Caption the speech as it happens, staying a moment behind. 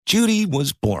Judy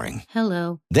was boring.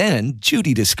 Hello. Then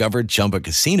Judy discovered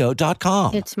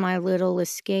ChumbaCasino.com. It's my little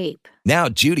escape. Now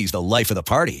Judy's the life of the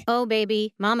party. Oh,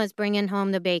 baby, mama's bringing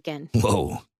home the bacon.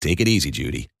 Whoa, take it easy,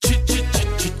 Judy.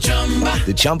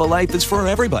 The Chumba life is for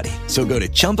everybody. So go to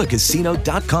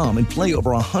ChumbaCasino.com and play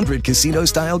over 100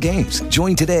 casino-style games.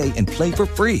 Join today and play for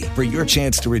free for your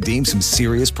chance to redeem some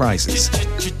serious prizes.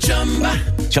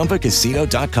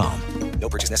 ChumbaCasino.com. No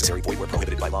purchase necessary. Void where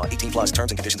prohibited by law. 18 plus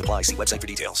terms and conditions apply. See website for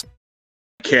details.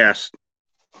 Cast.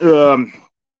 Several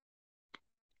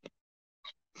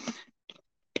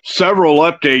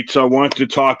updates I want to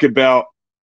talk about.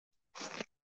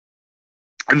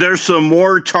 There's some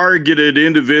more targeted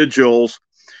individuals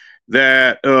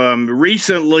that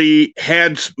recently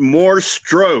had more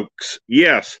strokes.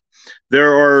 Yes,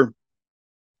 there are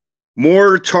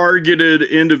more targeted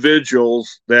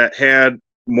individuals that had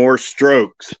more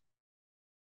strokes.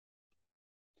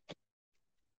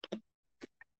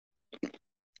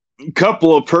 A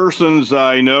couple of persons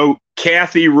I know,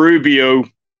 Kathy Rubio.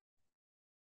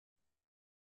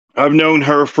 I've known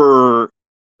her for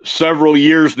several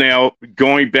years now,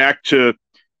 going back to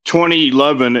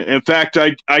 2011. In fact,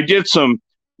 I did some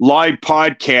live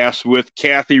podcasts with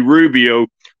Kathy Rubio,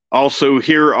 also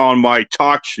here on my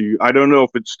talk show. I don't know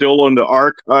if it's still in the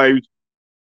archives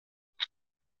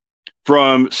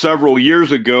from several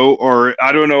years ago, or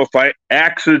I don't know if I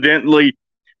accidentally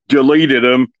deleted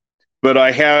them, but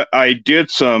I did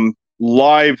some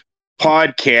live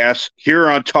podcasts here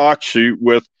on Talk Shoot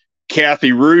with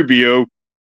Kathy Rubio,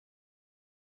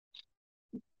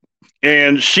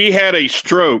 and she had a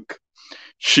stroke.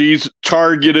 She's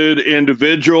targeted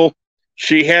individual.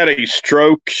 She had a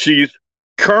stroke. She's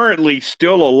currently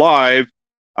still alive.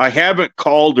 I haven't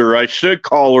called her. I should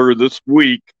call her this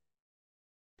week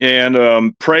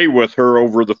and pray with her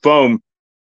over the phone.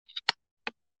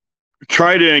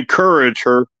 Try to encourage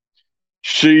her.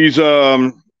 She's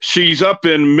up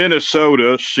in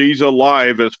Minnesota. She's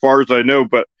alive as far as I know,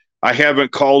 but I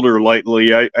haven't called her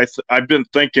lately. I've been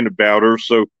thinking about her,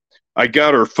 so I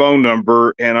got her phone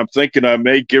number, and I'm thinking I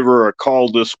may give her a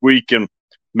call this week and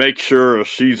make sure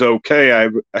she's okay.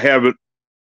 I haven't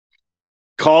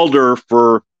called her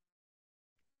for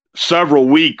several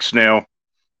weeks now.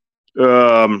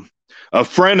 A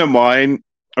friend of mine,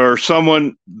 or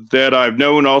someone that I've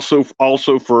known also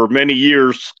for many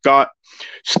years,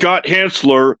 Scott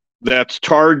Hensler, that's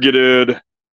targeted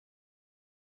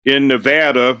in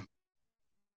Nevada.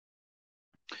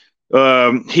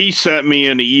 He sent me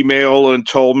an email and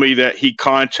told me that he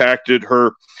contacted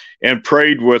her and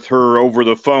prayed with her over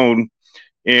the phone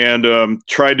and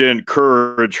tried to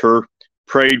encourage her,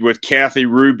 prayed with Kathy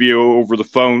Rubio over the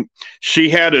phone. She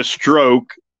had a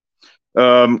stroke.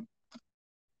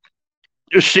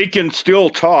 She can still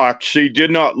talk. She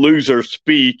did not lose her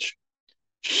speech.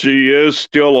 She is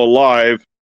still alive.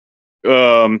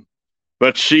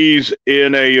 But she's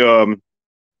in a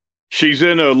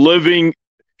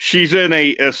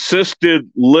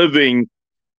assisted living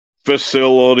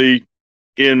facility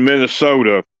in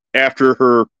Minnesota after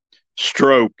her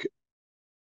stroke.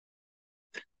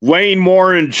 Wayne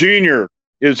Morin Jr.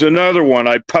 is another one.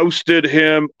 I posted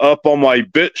him up on my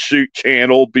BitChute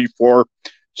channel before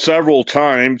several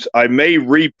times. I may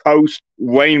repost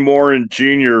Wayne Morin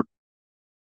Jr.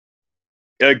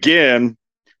 again.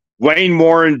 Wayne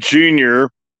Morin Jr.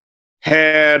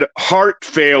 had heart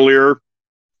failure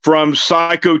from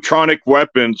psychotronic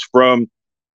weapons, from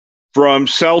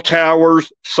cell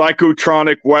towers,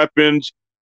 psychotronic weapons.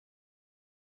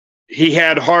 He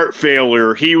had heart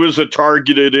failure. He was a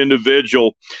targeted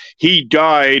individual. He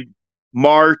died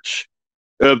March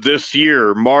of this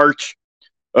year, March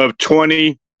of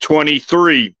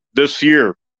 2023, this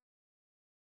year.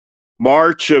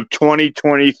 March of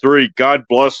 2023. God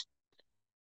bless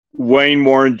Wayne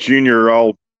Morin Jr.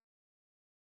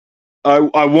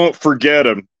 I won't forget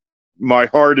him. My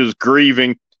heart is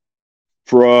grieving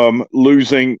from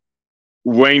losing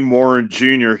Wayne Morin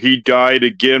Jr. He died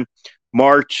again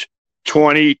March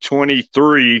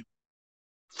 2023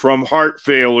 from heart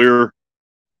failure.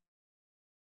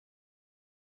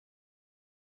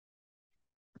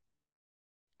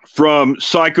 From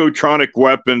psychotronic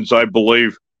weapons, I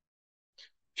believe.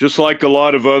 Just like a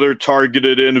lot of other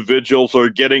targeted individuals are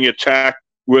getting attacked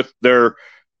with their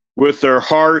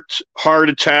heart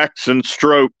attacks and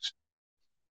strokes.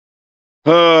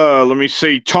 Let me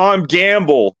see. Tom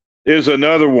Gamble is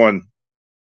another one.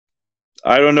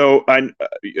 I don't know.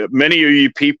 Many of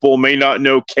you people may not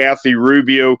know Kathy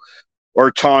Rubio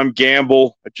or Tom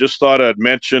Gamble. I just thought I'd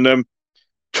mention them.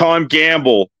 Tom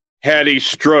Gamble had a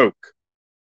stroke.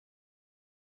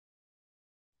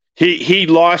 He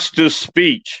lost his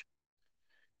speech.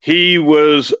 He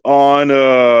was on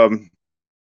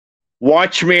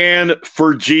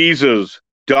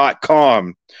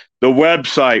watchmanforjesus.com, the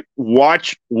website,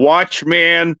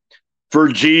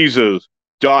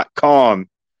 watchmanforjesus.com.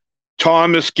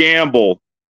 Thomas Gamble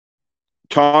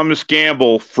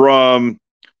from,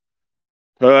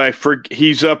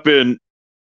 he's up in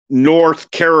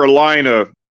North Carolina.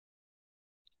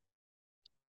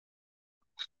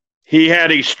 He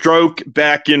had a stroke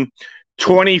back in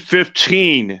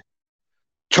 2015.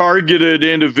 Targeted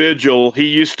individual. He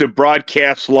used to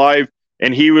broadcast live,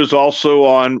 and he was also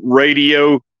on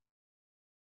radio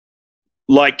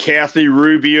like Kathy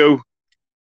Rubio.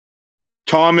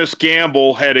 Thomas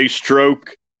Gamble had a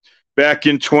stroke back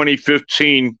in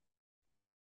 2015,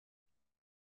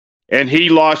 and he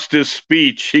lost his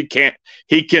speech. He can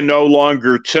no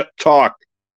longer talk.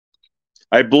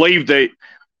 I believe they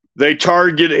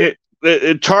targeted.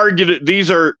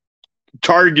 These are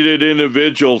targeted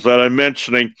individuals that I'm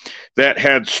mentioning that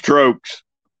had strokes.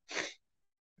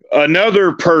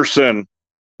 Another person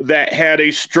that had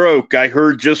a stroke, I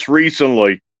heard just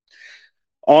recently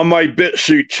on my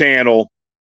BitChute channel.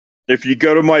 If you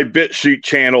go to my BitChute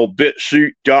channel,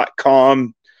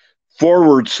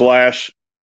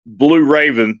 bitchute.com/Blue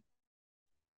Raven,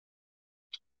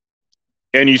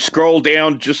 and you scroll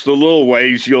down just a little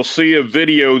ways, you'll see a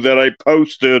video that I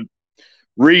posted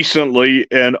recently,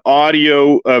 an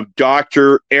audio of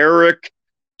Dr. Eric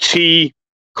T.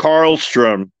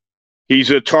 Karlstrom. He's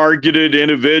a targeted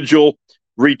individual,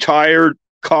 retired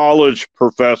college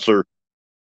professor.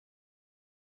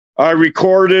 I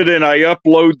recorded and I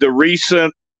upload the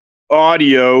recent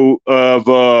audio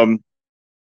of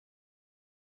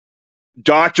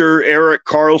Dr. Eric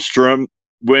Karlstrom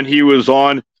when he was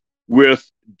on with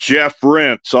Jeff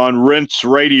Rentz on Rentz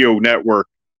Radio Network.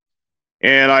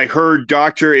 And I heard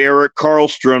Dr. Eric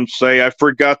Karlstrom say, I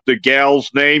forgot the gal's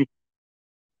name.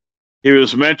 He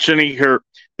was mentioning her,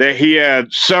 that he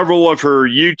had several of her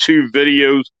YouTube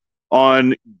videos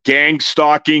on gang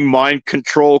stalking, mind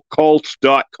control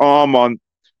cults.com on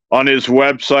his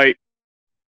website.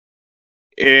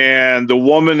 And the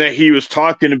woman that he was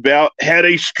talking about had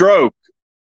a stroke.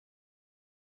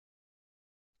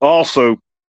 Also,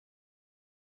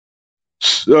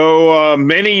 so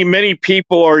many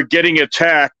people are getting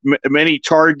attacked. Many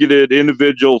targeted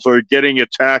individuals are getting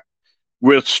attacked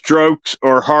with strokes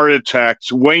or heart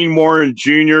attacks. Wayne Warren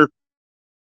Jr.,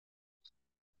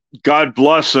 God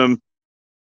bless him,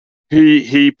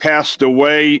 he passed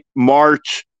away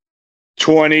March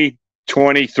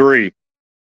 2023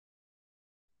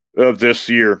 of this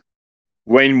year.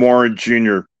 Wayne Warren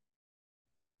Jr.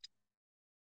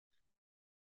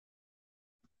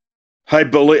 I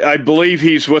believe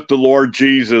he's with the Lord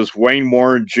Jesus, Wayne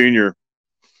Warren Jr.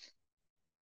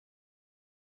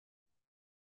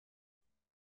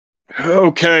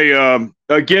 Okay,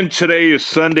 again, today is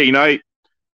Sunday night,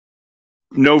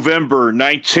 November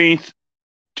 19th,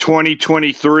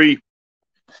 2023.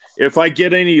 If I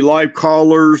get any live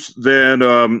callers, then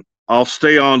I'll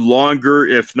stay on longer.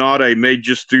 If not, I may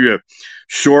just do a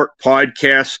short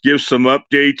podcast, give some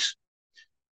updates.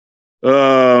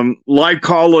 Live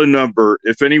call-in number.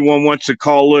 If anyone wants to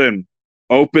call in,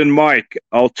 open mic.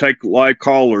 I'll take live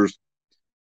callers.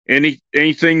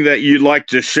 Anything that you'd like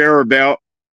to share about.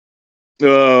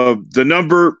 The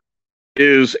number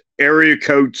is area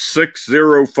code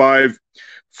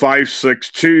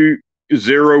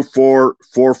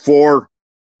 605-562-0444.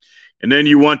 And then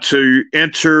you want to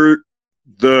enter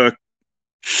the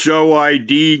show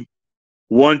ID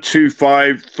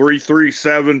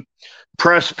 125337.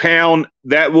 Press pound.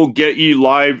 That will get you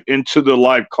live into the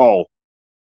live call.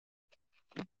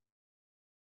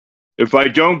 If I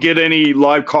don't get any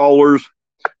live callers,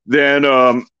 then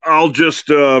I'll just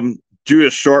do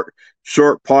a short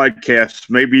podcast.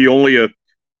 Maybe only a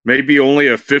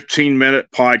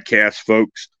 15-minute podcast,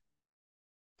 folks.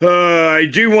 I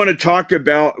do want to talk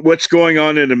about what's going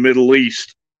on in the Middle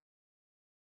East.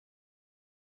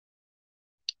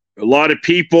 A lot of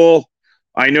people.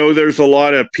 I know there's a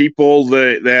lot of people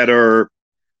that are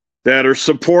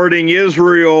supporting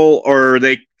Israel, or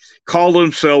they call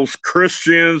themselves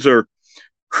Christians or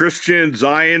Christian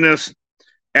Zionists.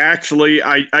 Actually,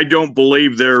 I don't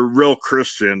believe they're real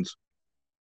Christians.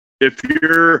 If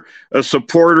you're a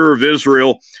supporter of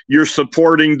Israel, you're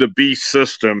supporting the beast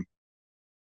system.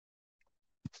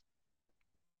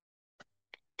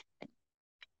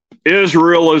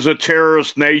 Israel is a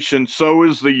terrorist nation. So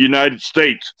is the United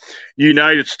States.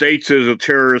 United States is a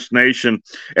terrorist nation.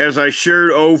 As I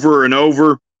shared over and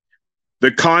over,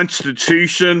 the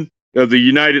Constitution of the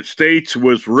United States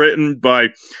was written by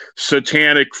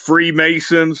satanic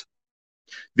Freemasons.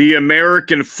 The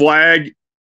American flag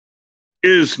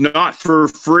is not for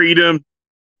freedom.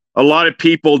 A lot of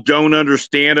people don't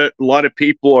understand it. A lot of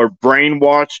people are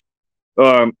brainwashed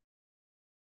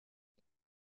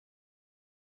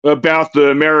about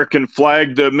the American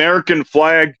flag. The American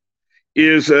flag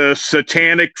is a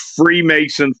satanic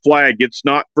Freemason flag. It's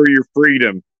not for your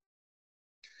freedom.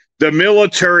 The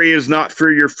military is not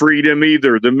for your freedom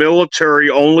either. The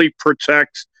military only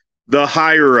protects the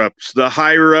higher-ups, the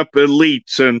higher-up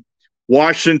elites in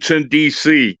Washington,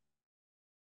 D.C.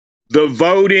 The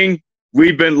voting,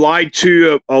 we've been lied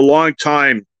to a long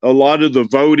time. A lot of the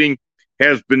voting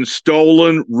has been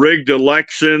stolen, rigged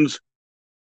elections.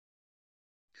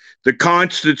 The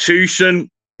Constitution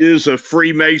is a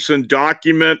Freemason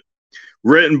document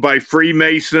written by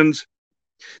Freemasons.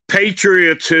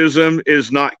 Patriotism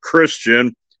is not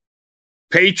Christian.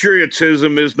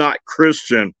 Patriotism is not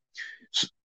Christian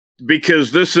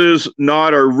because this is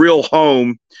not our real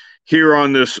home here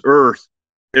on this earth.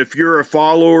 If you're a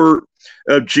follower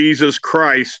of Jesus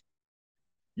Christ,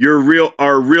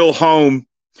 our real home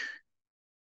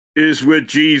is with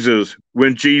Jesus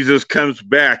when Jesus comes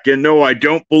back. And no, I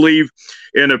don't believe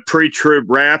in a pre-trib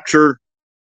rapture.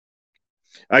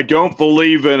 I don't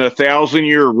believe in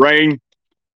 1,000-year reign.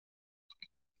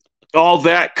 All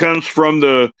that comes from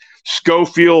the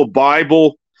Scofield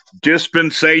Bible,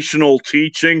 dispensational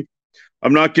teaching.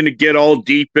 I'm not going to get all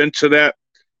deep into that.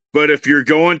 But if you're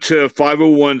going to a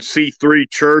 501c3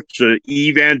 church, an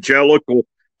evangelical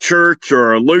church,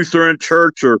 or a Lutheran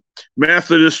church, or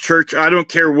Methodist church, I don't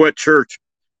care what church.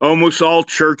 Almost all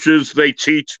churches, they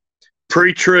teach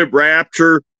pre-trib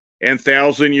rapture and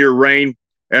 1,000-year reign,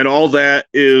 and all that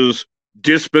is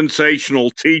dispensational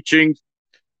teaching.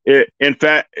 In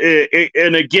fact,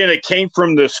 and again, it came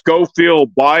from the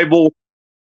Scofield Bible.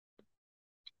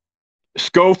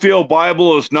 Scofield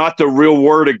Bible is not the real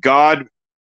word of God.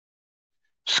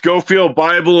 Scofield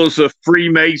Bible is a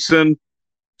Freemason,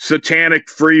 satanic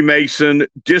Freemason,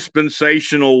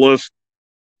 dispensationalist,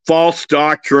 false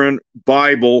doctrine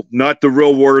Bible, not the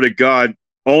real word of God.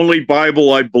 Only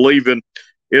Bible I believe in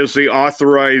is the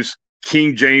authorized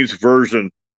King James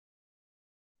Version.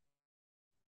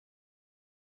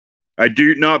 I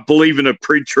do not believe in a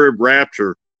pre-trib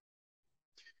rapture.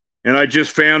 And I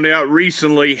just found out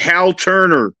recently, Hal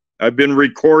Turner, I've been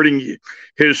recording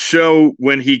his show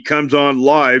when he comes on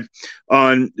live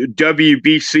on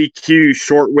WBCQ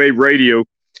shortwave radio,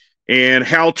 and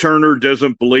Hal Turner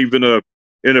doesn't believe in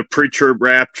a pre-trib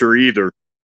rapture either.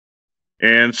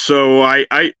 And so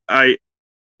I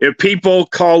if people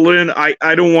call in, I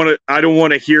don't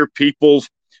want to hear people's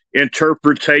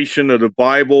interpretation of the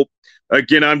Bible.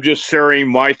 Again, I'm just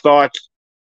sharing my thoughts.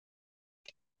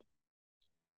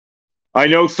 I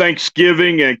know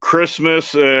Thanksgiving and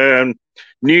Christmas and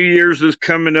New Year's is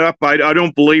coming up. I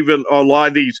don't believe in a lot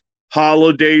of these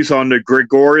holidays on the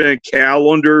Gregorian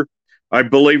calendar. I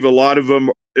believe a lot of them,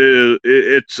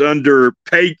 it's under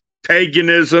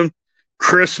paganism.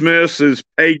 Christmas is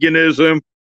paganism.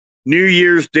 New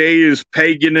Year's Day is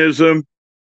paganism.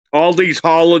 All these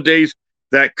holidays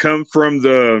that come from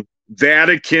the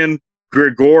Vatican,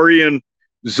 Gregorian,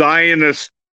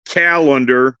 Zionist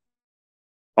calendar,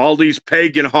 all these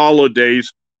pagan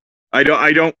holidays, I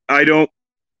don't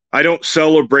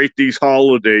celebrate these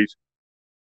holidays.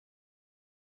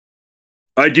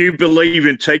 I do believe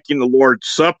in taking the Lord's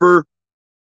Supper.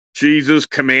 Jesus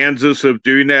commands us of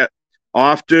doing that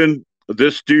often.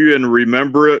 This do in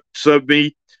remembrance of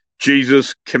me.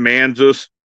 Jesus commands us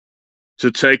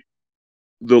to take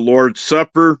the Lord's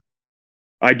Supper.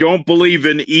 I don't believe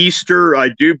in Easter. I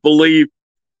do believe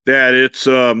that it's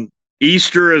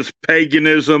Easter is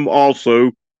paganism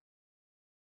also.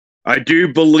 I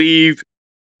do believe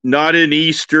not in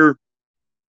Easter,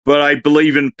 but I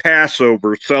believe in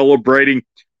Passover, celebrating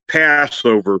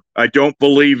Passover. I don't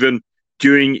believe in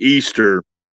doing Easter,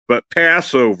 but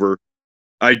Passover,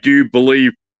 I do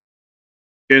believe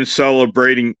in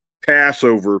celebrating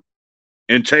Passover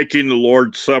and taking the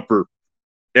Lord's Supper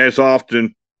as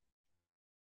often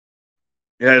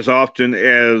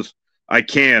as I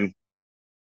can.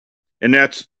 And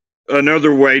that's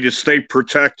another way to stay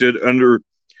protected under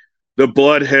the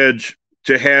blood hedge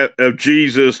of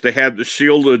Jesus, to have the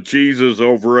shield of Jesus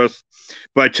over us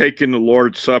by taking the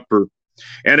Lord's Supper.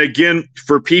 And again,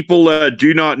 for people that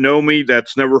do not know me,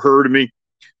 that's never heard of me,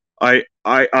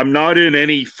 I'm not in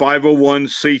any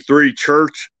 501c3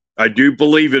 church. I do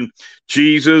believe in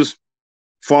Jesus,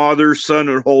 Father, Son,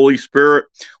 and Holy Spirit,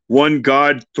 one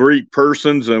God, three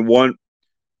persons, and one.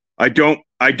 I don't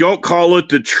call it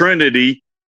the Trinity.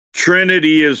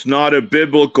 Trinity is not a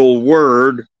biblical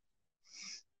word.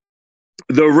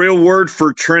 The real word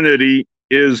for Trinity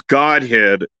is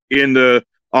Godhead in the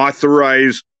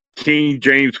Authorized King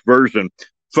James Version.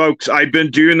 Folks, I've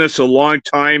been doing this a long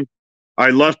time.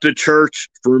 I left the church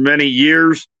for many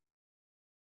years.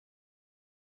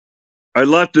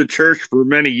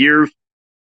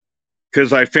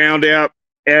 Because I found out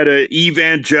at an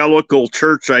evangelical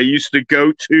church I used to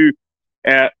go to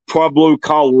at Pueblo,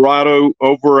 Colorado,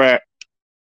 over at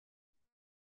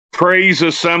Praise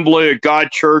Assembly of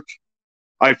God Church.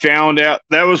 I found out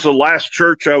that was the last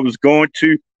church I was going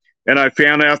to, and I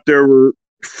found out there were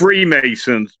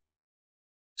Freemasons,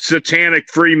 satanic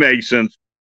Freemasons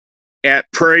at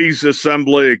Praise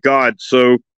Assembly of God.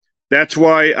 So that's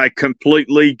why I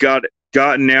completely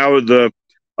gotten out of the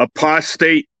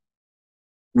apostate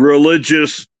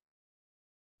religious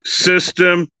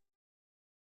system,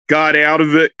 got out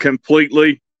of it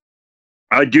completely.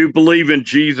 I do believe in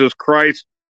Jesus Christ,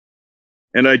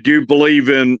 and I do believe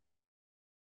in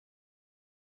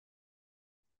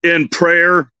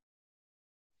prayer,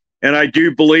 and I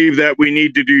do believe that we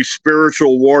need to do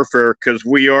spiritual warfare, because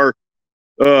we are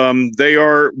in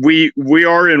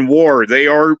war.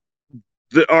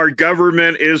 Our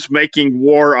government is making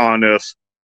war on us.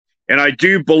 And I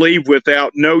do believe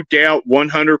without no doubt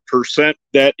 100%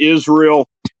 that Israel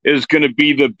is going to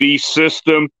be the beast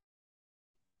system.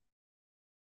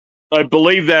 I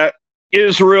believe that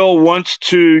Israel wants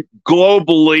to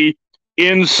globally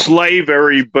enslave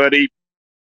everybody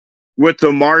with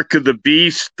the mark of the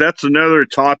beast. That's another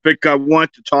topic I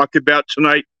want to talk about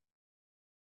tonight.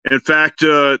 In fact,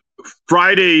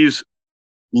 Friday's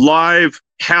live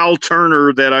Hal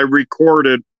Turner that I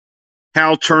recorded,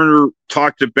 Hal Turner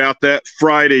talked about that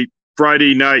Friday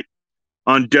night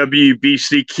on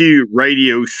WBCQ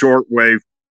radio shortwave.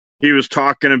 He was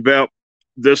talking about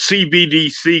the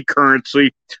CBDC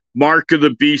currency, mark of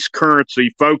the beast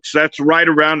currency. Folks, that's right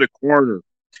around the corner.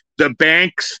 The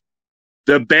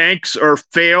banks are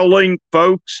failing,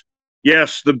 folks.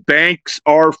 Yes, the banks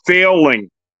are failing.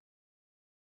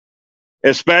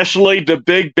 Especially the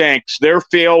big banks. They're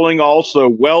failing also.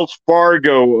 Wells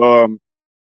Fargo,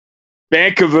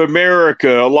 Bank of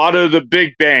America, a lot of the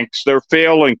big banks, they're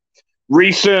failing.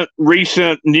 Recent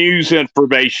news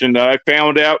information that I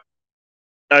found out,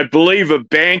 I believe a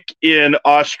bank in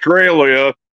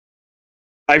Australia,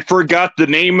 I forgot the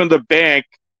name of the bank,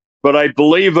 but I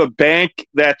believe a bank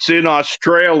that's in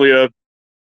Australia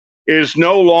is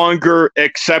no longer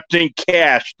accepting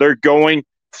cash. They're going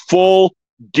full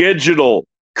digital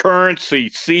currency,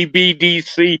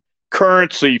 CBDC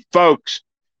currency, folks.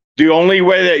 The only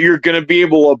way that you're going to be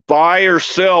able to buy or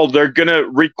sell, they're going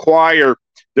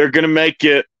to make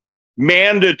it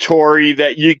mandatory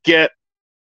that you get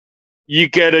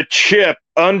a chip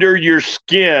under your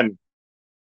skin.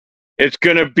 It's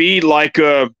going to be like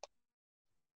the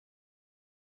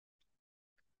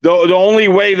only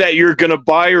way that you're going to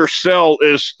buy or sell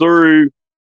is through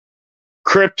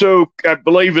crypto. I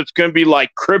believe it's going to be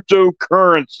like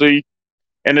cryptocurrency,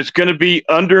 and it's going to be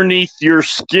underneath your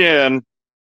skin.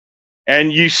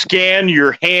 And you scan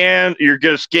your hand, you're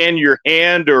going to scan your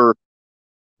hand or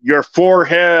your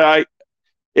forehead.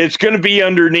 It's going to be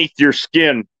underneath your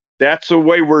skin. That's the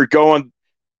way we're going.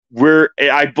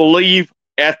 I believe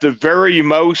at the very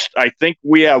most, I think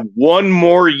we have one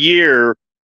more year.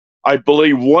 I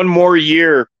believe one more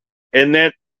year, and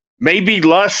then maybe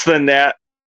less than that.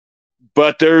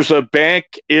 But there's a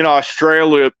bank in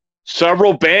Australia,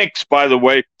 several banks, by the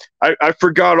way. I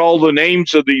forgot all the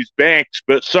names of these banks,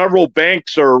 but several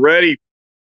banks are already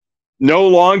no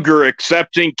longer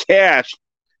accepting cash.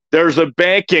 There's a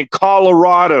bank in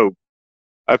Colorado.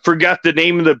 I forgot the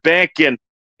name of the bank,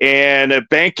 and a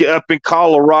bank up in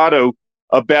Colorado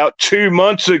about 2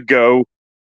 months ago,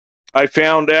 I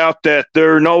found out that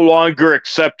they're no longer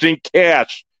accepting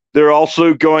cash. They're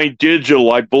also going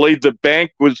digital. I believe the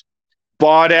bank was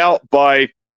bought out by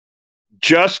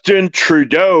Justin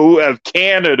Trudeau of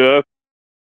Canada,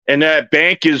 and that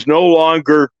bank is no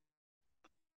longer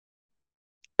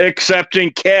accepting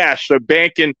cash. The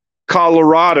bank in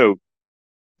Colorado.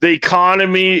 The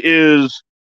economy is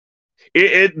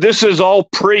this is all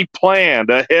pre-planned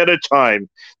ahead of time.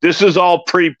 This is all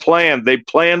pre-planned. They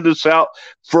planned this out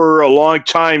for a long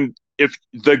time. If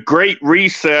the Great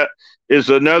Reset is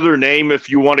another name, if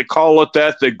you want to call it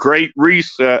that, the Great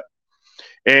Reset.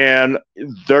 And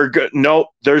there's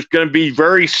going to be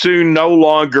very soon no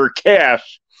longer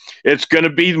cash. It's going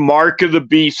to be mark of the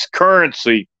beast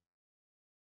currency.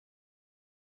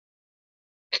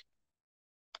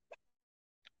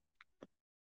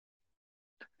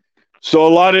 So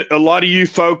a lot of you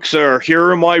folks are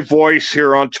hearing my voice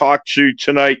here on Talk Shoe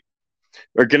tonight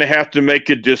are going to have to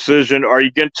make a decision. Are you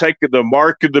going to take the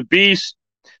mark of the beast,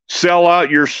 sell out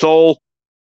your soul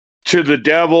to the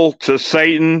devil, to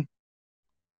Satan?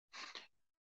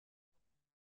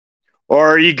 Or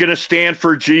are you going to stand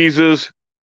for Jesus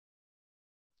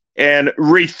and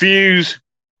refuse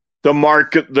the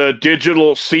market, the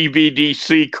digital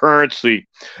CBDC currency?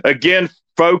 Again,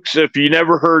 folks, if you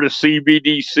never heard of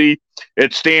CBDC,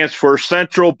 it stands for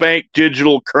Central Bank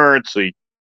Digital Currency.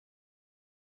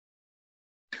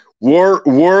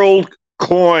 World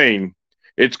coin.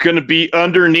 It's going to be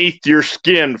underneath your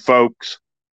skin, folks.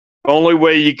 Only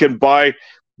way you can buy,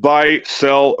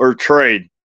 sell, or trade.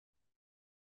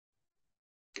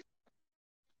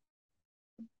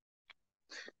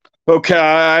 Okay,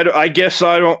 I guess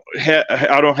I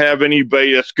don't have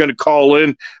anybody that's going to call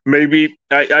in. Maybe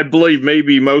I believe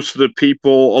maybe most of the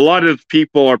people, a lot of the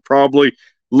people are probably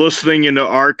listening in the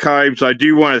archives. I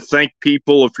do want to thank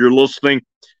people if you're listening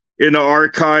in the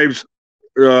archives.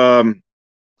 I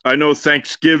know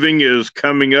Thanksgiving is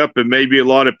coming up, and maybe a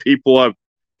lot of people have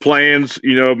plans.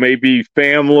 Maybe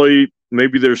family,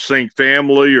 maybe they're saying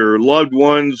family or loved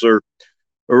ones, or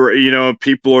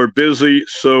people are busy.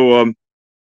 So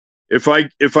if I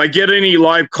get any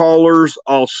live callers,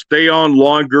 I'll stay on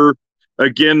longer.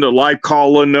 Again, the live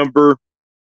call-in number,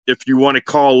 if you want to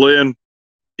call in,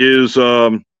 is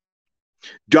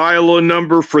dial-in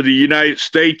number for the United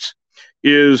States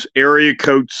is area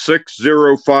code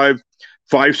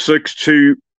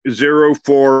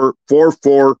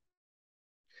 605-562-0444.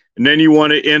 And then you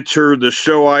want to enter the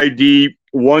show ID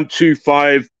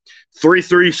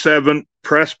 125337,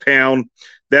 press pound.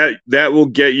 That will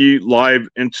get you live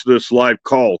into this live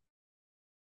call.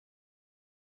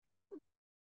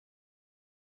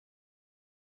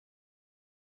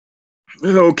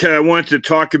 Okay, I want to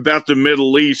talk about the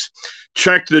Middle East.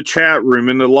 Check the chat room.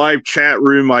 In the live chat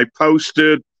room, I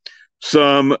posted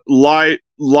some live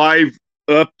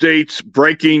updates,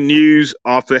 breaking news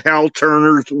off of Hal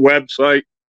Turner's website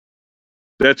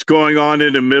that's going on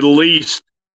in the Middle East.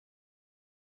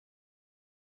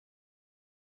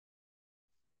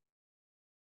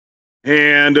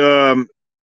 And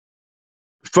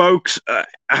folks, I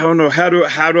don't know how do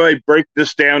I break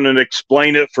this down and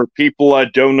explain it for people I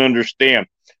don't understand.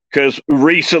 Because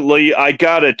recently I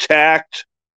got attacked.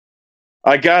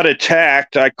 I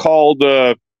called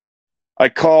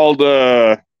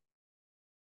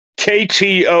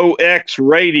KTOX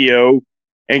radio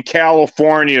in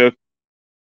California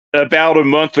about a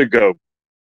month ago,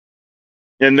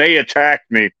 and they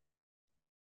attacked me.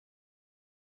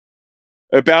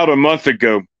 About a month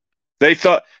ago, they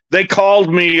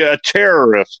called me a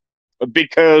terrorist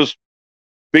because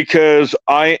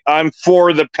I'm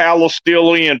for the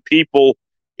Palestinian people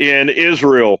in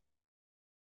Israel.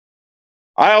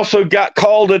 I also got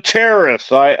called a terrorist.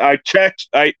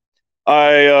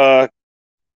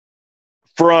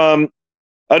 From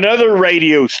another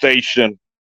radio station,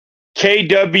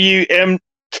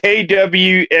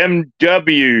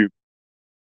 KWMW,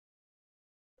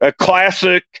 a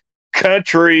classic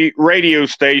country radio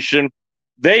station.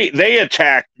 They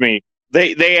attacked me.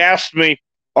 They asked me,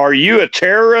 "Are you a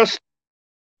terrorist?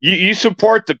 You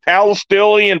support the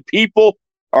Palestinian people?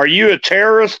 Are you a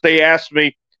terrorist?" They asked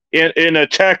me in a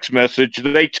text message.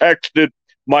 They texted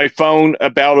my phone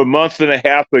about a month and a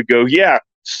half ago. Yeah,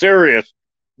 serious.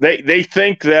 They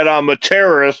think that I'm a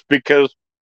terrorist because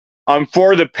I'm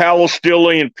for the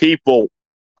Palestinian people.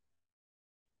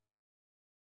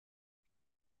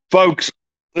 Folks,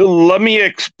 let me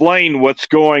explain what's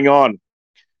going on.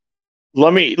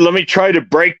 Let me try to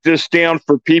break this down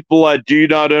for people I do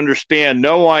not understand.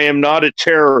 No, I am not a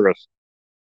terrorist.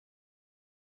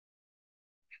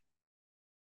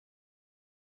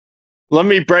 Let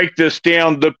me break this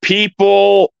down. The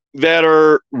people that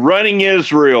are running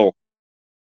Israel,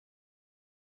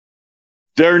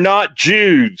 they're not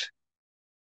Jews.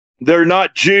 They're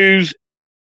not Jews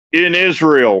in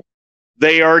Israel.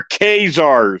 They are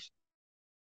Khazars.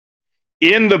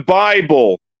 In the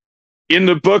Bible, in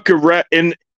the book of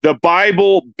the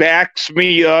Bible backs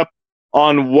me up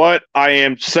on what I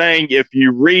am saying. If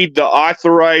you read the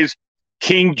authorized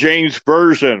King James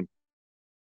Version,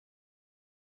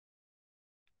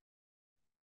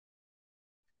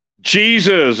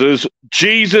 Jesus is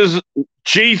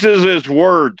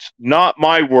words, not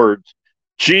my words.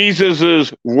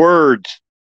 Jesus's words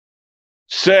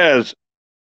says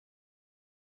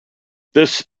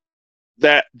this,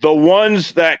 that the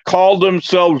ones that call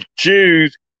themselves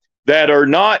Jews that are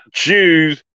not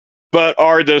Jews but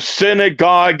are the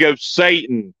synagogue of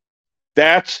Satan.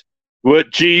 That's what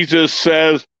Jesus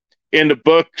says in the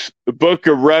book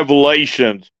of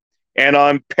Revelations, and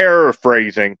I'm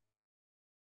paraphrasing.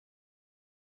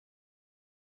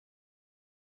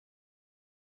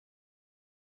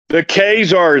 The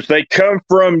Khazars, they come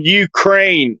from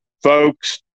Ukraine,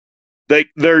 folks.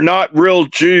 They're not real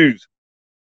Jews.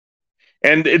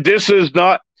 And this is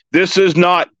not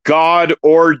God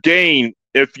ordained.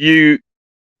 If you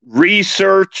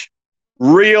research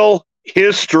real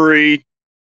history,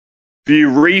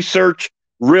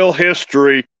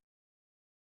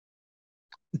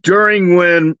 during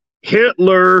when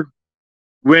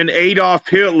Adolf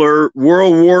Hitler,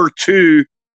 World War II,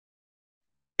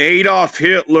 Adolf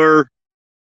Hitler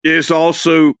is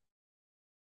also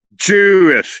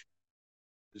Jewish,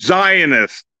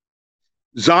 Zionist.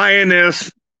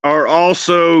 Zionists are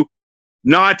also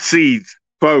Nazis,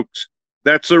 folks.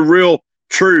 That's a real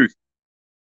truth.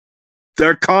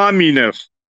 They're communists.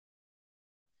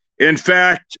 In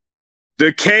fact,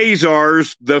 the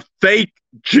Khazars, the fake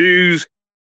Jews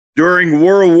during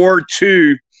World War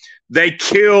II, they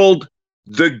killed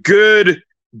the good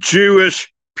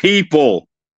Jewish people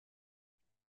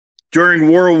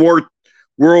during World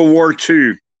War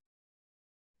II.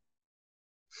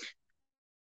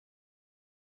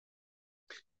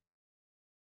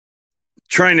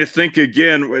 Trying to think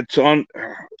again. It's on.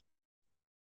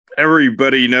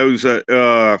 Everybody knows that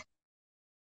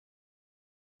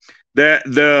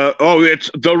it's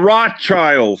the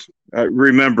Rothschilds. I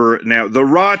remember it now. The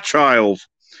Rothschilds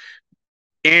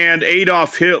and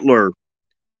Adolf Hitler.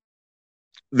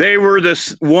 They were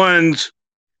the ones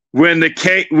when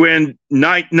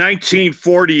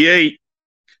 1948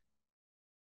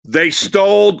 they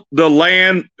stole the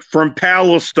land from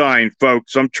Palestine,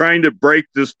 folks. I'm trying to break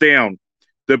this down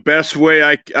the best way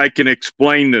I can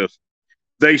explain this.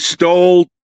 They stole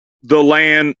the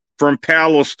land from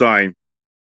Palestine.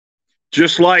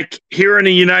 Just like here in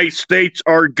the United States,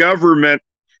 our government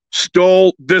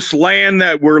stole this land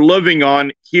that we're living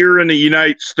on here in the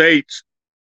United States.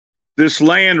 This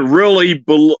land really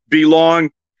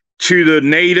belonged to the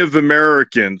Native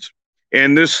Americans.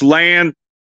 And this land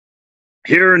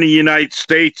here in the United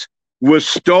States was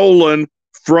stolen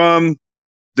from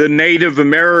the Native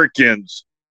Americans.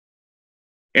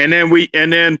 And then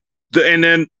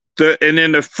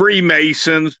the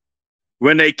Freemasons,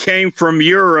 when they came from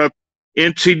Europe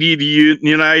into the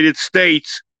United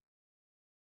States,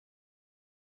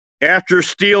 after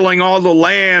stealing all the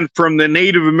land from the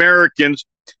Native Americans,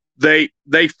 they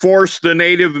forced the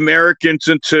Native Americans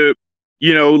into,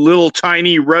 little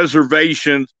tiny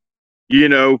reservations,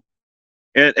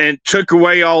 and took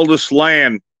away all this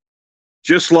land.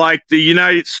 Just like the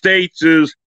United States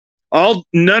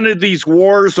none of these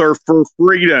wars are for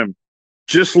freedom.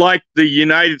 Just like the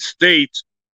United States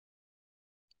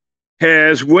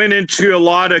has went into a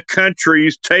lot of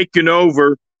countries, taken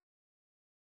over.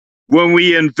 When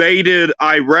we invaded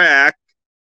Iraq,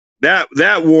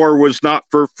 that war was not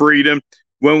for freedom.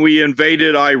 When we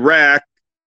invaded Iraq,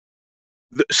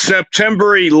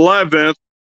 September 11th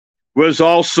was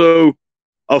also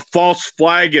a false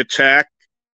flag attack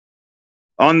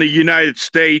on the United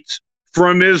States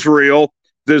from Israel.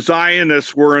 The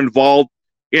Zionists were involved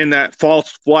in that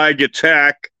false flag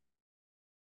attack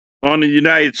on the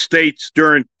United States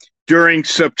during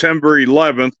September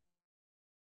 11th.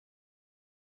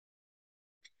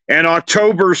 And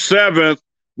October 7th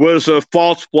was a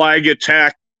false flag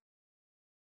attack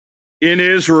in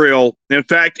Israel. In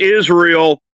fact,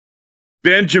 Israel,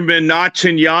 Benjamin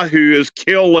Netanyahu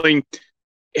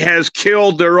has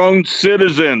killed their own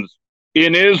citizens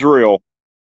in Israel.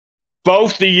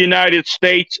 Both the United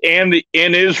States and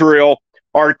Israel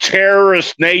are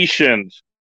terrorist nations.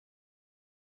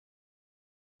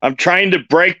 I'm trying to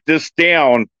break this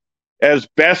down as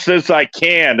best as I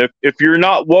can. If you're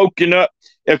not woken up,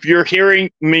 if you're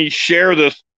hearing me share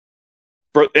this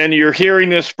and you're hearing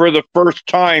this for the first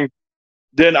time,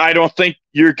 then I don't think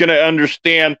you're going to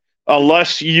understand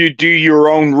unless you do your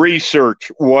own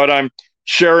research what I'm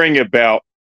sharing about.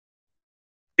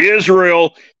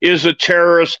 Israel is a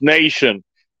terrorist nation.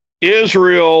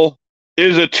 Israel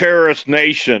is a terrorist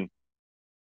nation.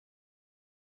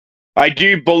 I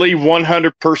do believe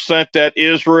 100% that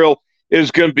Israel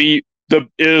is going to be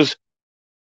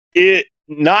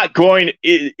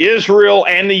Israel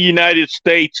and the United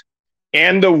States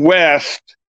and the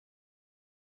West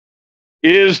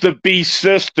is the beast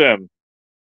system.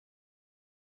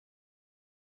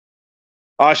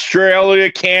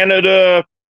 Australia, Canada,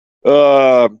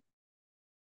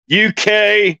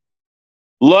 UK,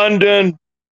 London,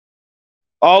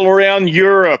 all around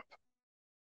Europe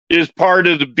is part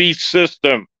of the beast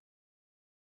system.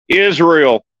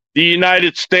 Israel, the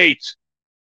United States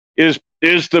is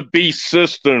the beast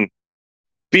system.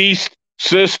 Beast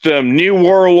system, New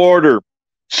World Order,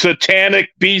 satanic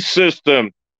beast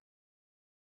system.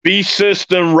 Beast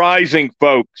System Rising,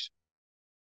 folks.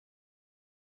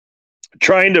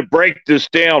 Trying to break this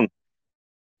down.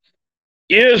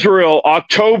 Israel,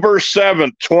 October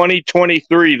 7th,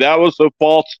 2023. That was a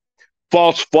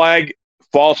false flag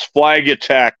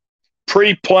attack.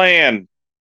 Pre-planned.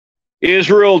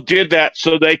 Israel did that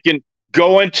so they can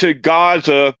go into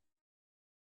Gaza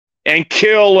and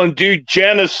kill and do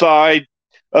genocide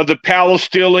of the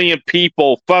Palestinian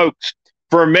people, folks.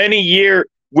 For many years,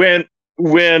 when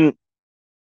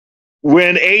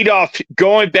Adolf,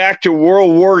 going back to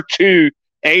World War II,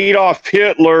 Adolf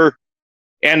Hitler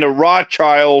and the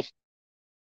Rothschilds,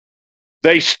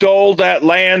 they stole that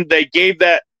land. They gave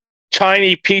that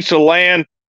tiny piece of land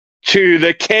to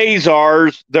the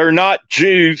Khazars. They're not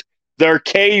Jews. They're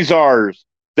Khazars.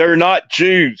 They're not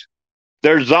Jews.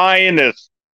 They're Zionists,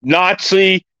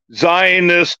 Nazi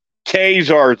Zionist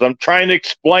Khazars. I'm trying to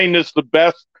explain this the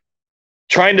best,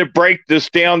 trying to break this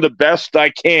down the best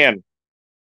I can.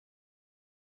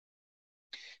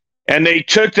 And they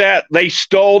took that, they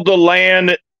stole the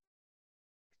land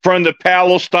from the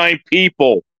Palestine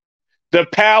people. The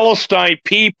Palestine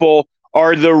people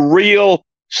are the real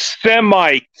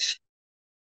Semites.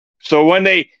 So when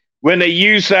they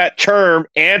use that term,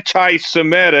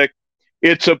 anti-Semitic,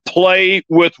 it's a play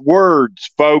with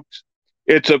words, folks.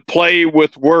 It's a play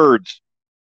with words.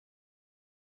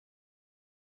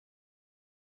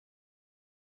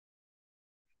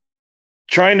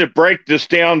 Trying to break this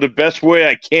down the best way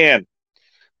I can.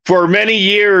 For many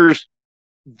years,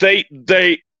 they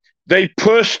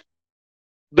pushed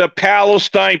the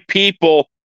Palestine people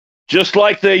just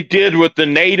like they did with the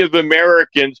Native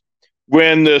Americans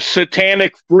when the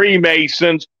satanic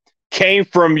Freemasons came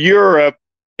from Europe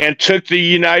and took the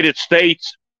United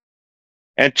States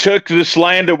and took this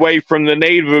land away from the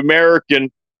Native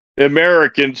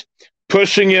Americans,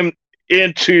 pushing them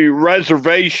into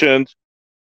reservations.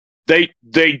 They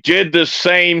did the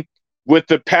same with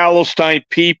the Palestine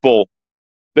people.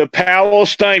 The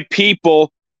Palestine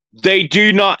people, they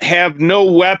do not have no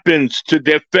weapons to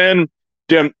defend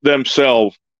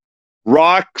themselves.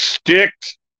 Rocks,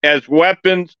 sticks as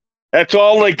weapons. That's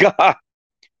all they got.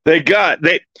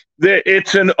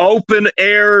 It's an open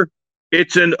air.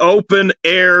 It's an open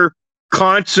air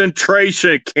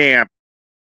concentration camp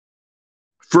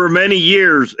for many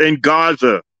years in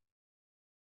Gaza.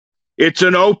 It's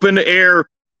an open air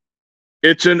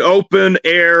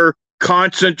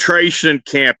concentration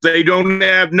camp. They don't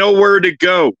have nowhere to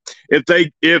go. If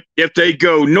they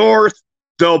go north,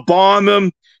 they'll bomb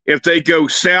them. If they go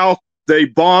south, they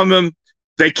bomb them.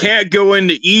 They can't go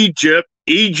into Egypt.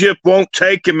 Egypt won't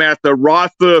take them at the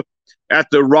Rafah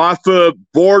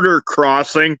border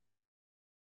crossing.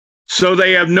 So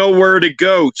they have nowhere to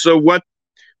go. So what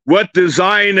the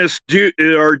Zionists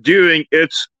are doing,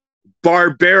 it's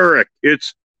barbaric.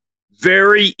 It's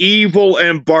very evil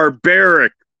and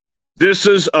barbaric. This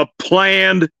is a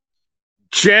planned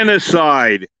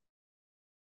genocide.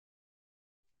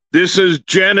 This is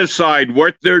genocide.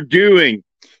 What they're doing,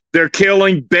 they're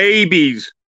killing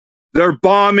babies. They're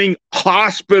bombing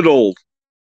hospitals.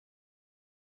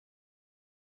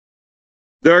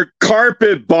 They're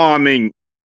carpet bombing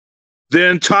the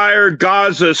entire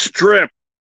Gaza Strip.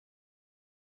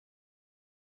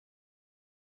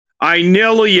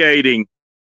 Annihilating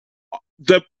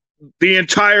the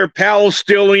entire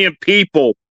Palestinian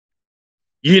people.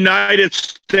 United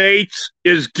States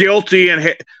is guilty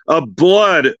and of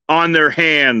blood on their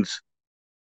hands.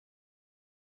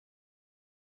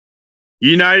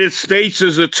 United States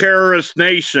is a terrorist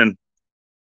nation.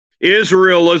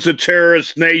 Israel is a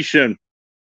terrorist nation.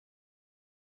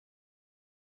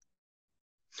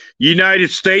 United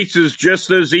States is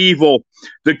just as evil.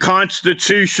 The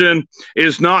Constitution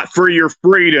is not for your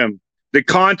freedom. The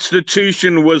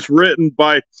Constitution was written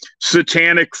by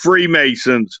satanic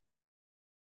Freemasons.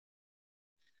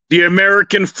 The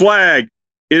American flag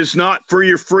is not for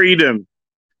your freedom.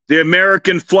 The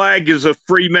American flag is a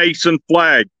Freemason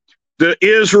flag. The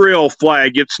Israel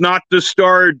flag, it's not the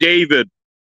Star of David.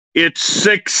 It's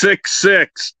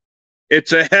 666.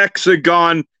 It's a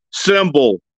hexagon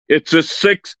symbol. It's a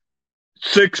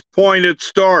six-pointed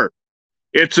star.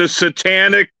 It's a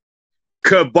satanic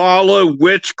Kabbalah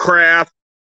witchcraft,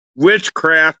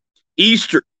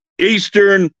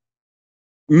 Eastern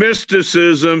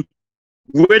mysticism,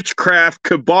 witchcraft,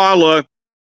 Kabbalah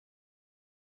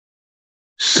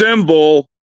symbol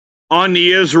on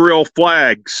the Israel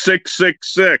flag,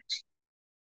 666.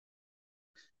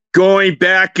 Going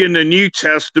back in the New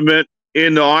Testament,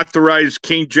 in the authorized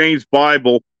King James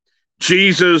Bible,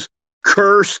 Jesus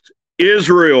cursed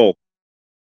Israel.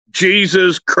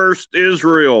 Jesus cursed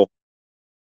Israel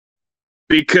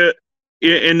because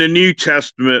in the New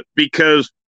Testament,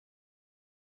 because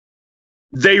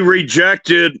they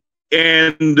rejected,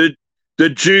 and the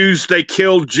Jews, they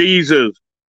killed Jesus.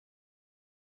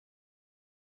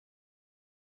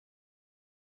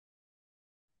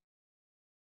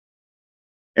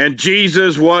 And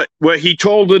Jesus, what he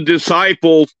told the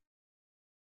disciples,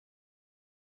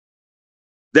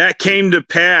 that came to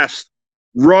pass.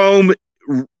 The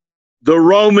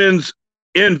Romans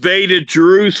invaded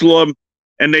Jerusalem,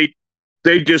 and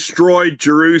they destroyed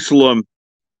Jerusalem.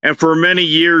 And for many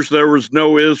years, there was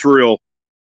no Israel.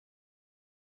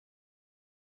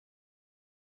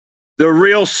 The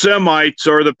real Semites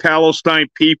are the Palestine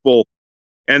people,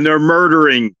 and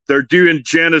they're doing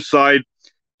genocide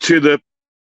to the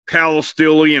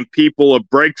Palestinian people. It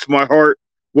breaks my heart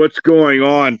what's going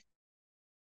on.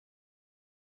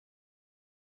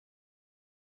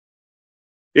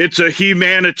 It's a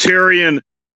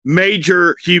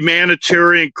major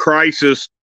humanitarian crisis.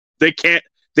 They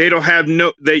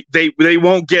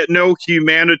won't get no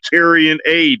humanitarian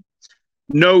aid,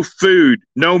 no food,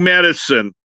 no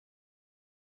medicine,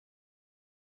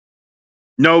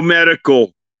 no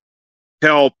medical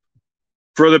help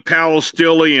for the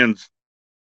Palestinians.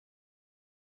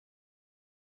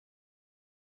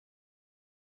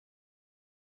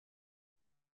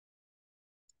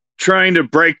 Trying to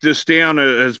break this down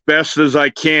as best as I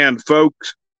can,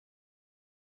 folks.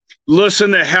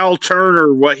 Listen to Hal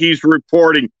Turner, what he's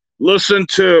reporting. Listen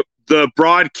to the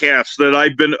broadcasts that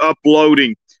I've been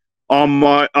uploading on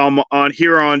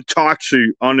here on TalkShoe,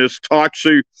 on this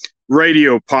TalkShoe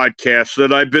radio podcast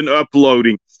that I've been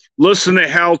uploading. Listen to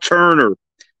Hal Turner.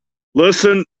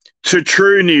 Listen to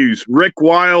True News. Rick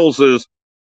Wiles is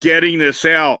getting this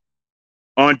out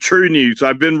on True News.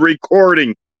 I've been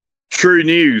recording True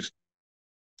News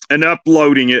and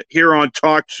uploading it here on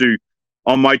TalkShoe,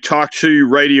 on my TalkShoe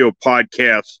radio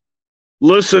podcast.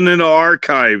 Listen in the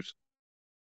archives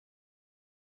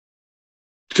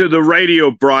to the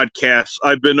radio broadcasts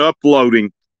I've been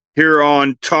uploading here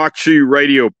on TalkShoe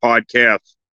radio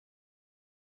podcast.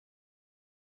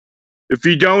 If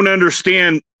you don't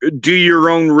understand, do your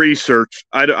own research.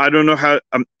 I don't know how.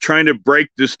 I'm trying to break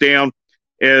this down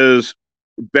as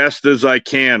best as I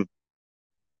can.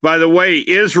 By the way,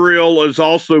 Israel is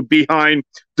also behind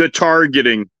the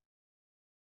targeting.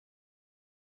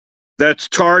 That's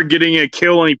targeting and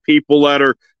killing people that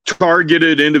are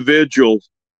targeted individuals.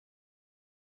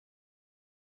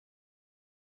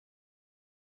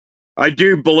 I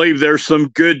do believe there's some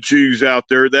good Jews out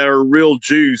there that are real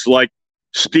Jews, like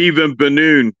Stephen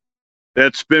Ben-Nun,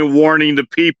 that's been warning the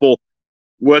people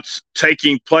what's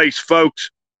taking place. Folks,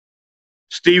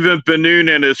 Stephen Ben-Nun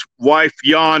and his wife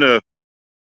Yana,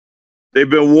 they've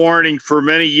been warning for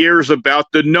many years about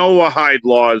the Noahide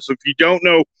laws. If you don't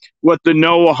know what the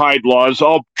Noahide laws,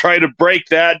 I'll try to break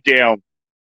that down.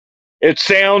 It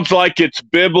sounds like it's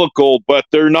biblical, but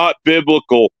they're not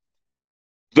biblical.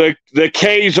 The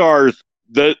Khazars,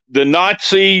 the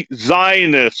Nazi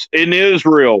Zionists in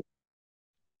Israel,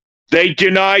 they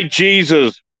denied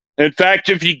Jesus. In fact,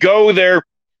 if you go to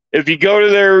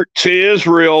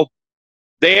Israel,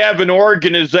 they have an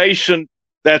organization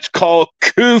that's called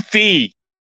CUFI,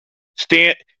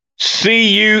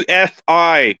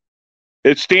 CUFI.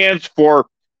 It stands for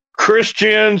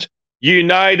Christians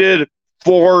United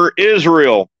for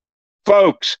Israel.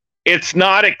 Folks, it's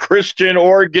not a Christian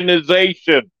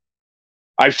organization.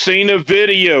 I've seen a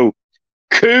video.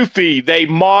 CUFI, they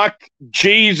mock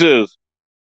Jesus.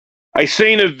 I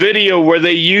seen a video where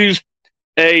they used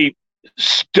a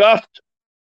stuffed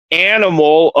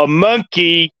animal, a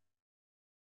monkey,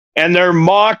 and they're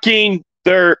mocking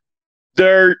they're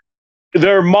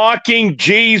mocking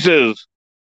Jesus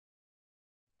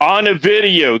on a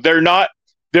video. They're not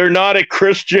a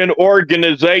Christian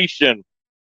organization.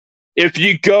 If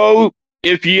you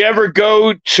ever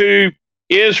go to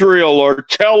Israel or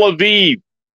Tel Aviv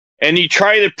and you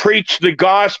try to preach the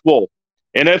gospel,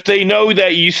 and if they know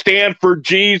that you stand for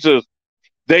Jesus,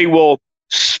 they will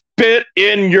spit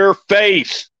in your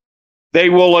face. They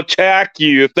will attack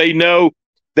you if they know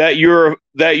that you're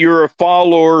a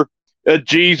follower of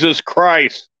Jesus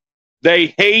Christ. They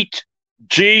hate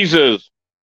Jesus.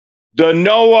 The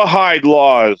Noahide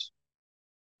laws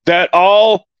that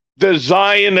all the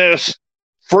Zionist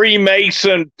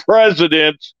Freemason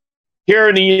presidents here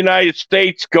in the United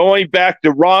States, going back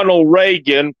to Ronald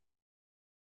Reagan,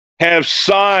 have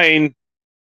signed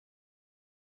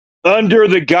under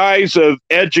the guise of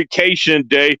Education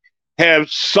Day, have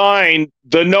signed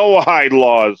the Noahide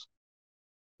laws.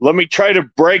 Let me try to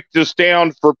break this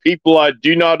down for people that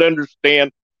do not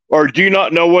understand or do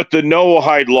not know what the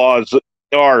Noahide laws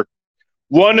are.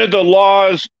 One of the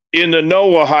laws in the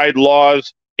Noahide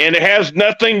laws, and it has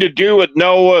nothing to do with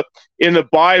Noah in the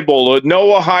Bible. The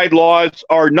Noahide laws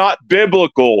are not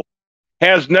biblical.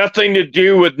 Has nothing to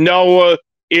do with Noah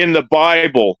in the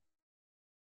Bible.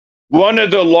 One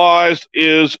of the laws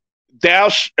is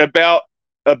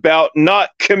about not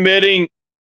committing,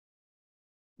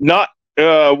 not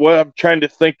what I'm trying to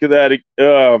think of that.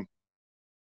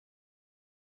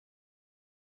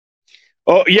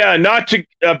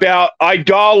 About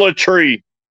idolatry.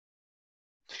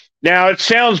 Now it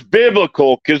sounds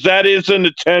biblical because that is in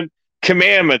the 10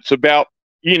 Commandments about,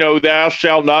 thou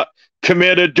shalt not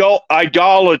commit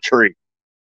idolatry.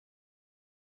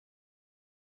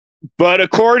 But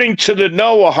according to the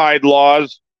Noahide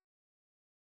laws,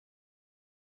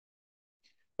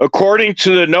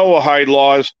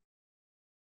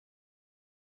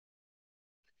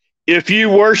 if you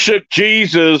worship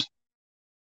Jesus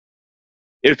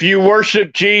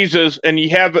and you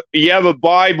have a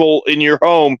Bible in your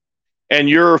home and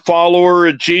you're a follower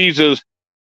of Jesus,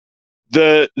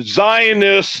 the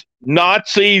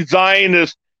Nazi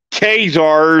Zionist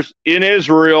Khazars in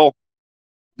Israel,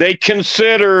 they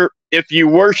consider, if you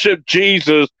worship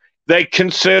Jesus, they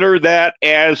consider that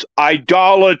as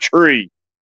idolatry.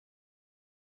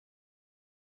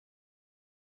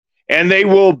 And they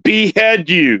will behead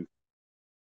you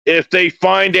if they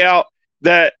find out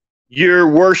that you're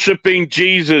worshiping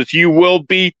Jesus. You will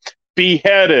be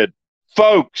beheaded.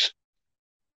 Folks,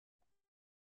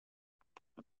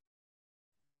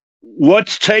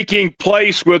 what's taking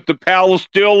place with the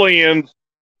Palestinians?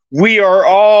 We are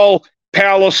all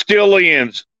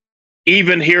Palestinians,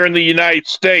 even here in the United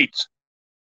States.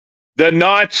 The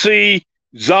Nazi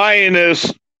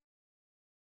Zionist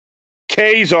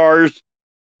Khazars,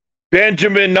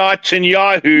 Benjamin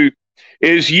Netanyahu,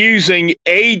 is using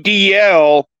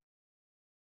ADL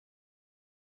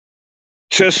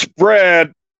to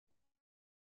spread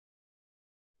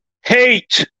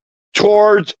hate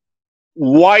towards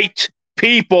white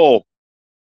people.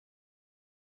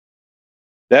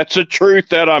 That's the truth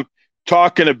that I'm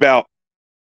talking about.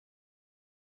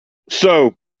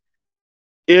 So,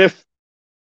 if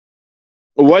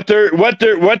what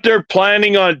they're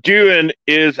planning on doing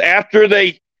is after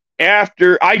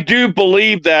I do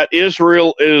believe that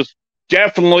Israel is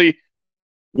definitely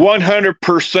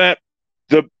 100%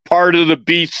 the part of the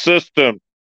beast system.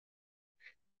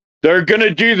 They're going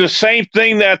to do the same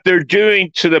thing that they're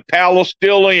doing to the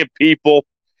Palestinian people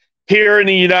here in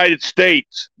the United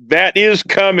States. That is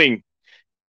coming.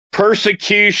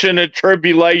 Persecution and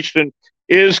tribulation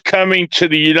is coming to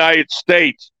the United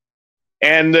States.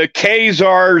 And the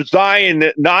Khazar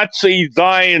Nazi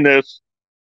Zionists,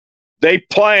 they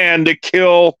plan to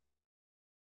kill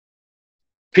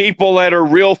people that are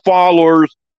real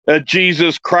followers of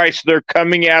Jesus Christ. They're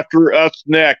coming after us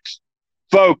next.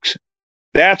 Folks,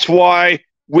 that's why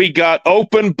we got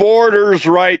open borders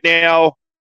right now.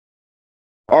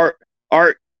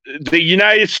 The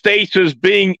United States is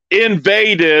being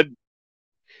invaded.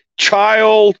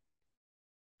 Child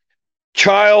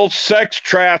sex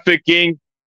trafficking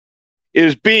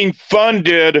is being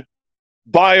funded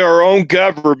by our own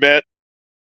government.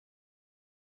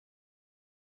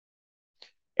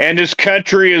 And this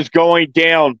country is going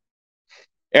down.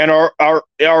 And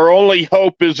our only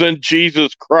hope is in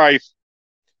Jesus Christ.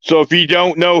 So if you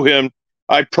don't know him,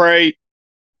 I pray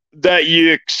that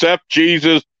you accept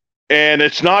Jesus. And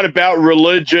it's not about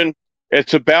religion.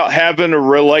 It's about having a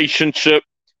relationship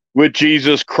with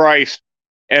Jesus Christ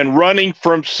and running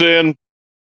from sin,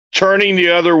 turning the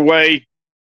other way.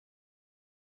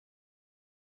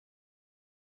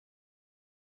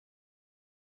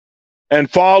 And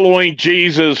following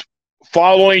Jesus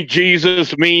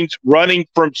means running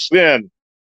from sin.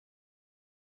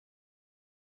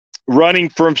 Running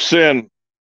from sin.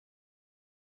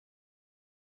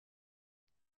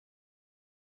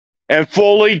 And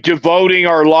fully devoting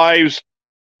our lives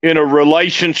in a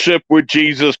relationship with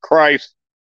Jesus Christ.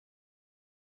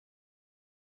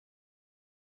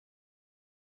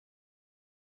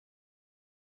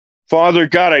 Father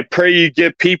God, I pray you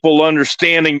give people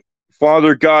understanding,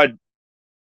 Father God,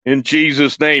 in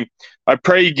Jesus' name. I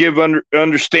pray you give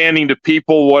understanding to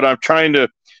people what I'm trying to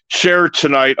share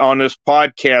tonight on this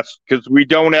podcast, because we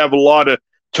don't have a lot of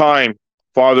time,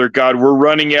 Father God. We're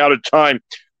running out of time.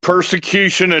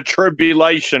 Persecution and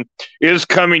tribulation is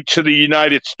coming to the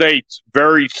United States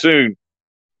very soon.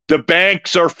 The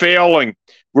banks are failing.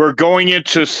 We're going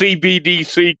into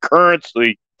CBDC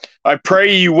currency. I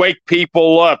pray you wake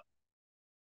people up.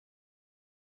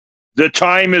 The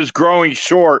time is growing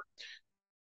short.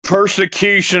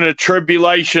 Persecution and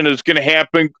tribulation is going to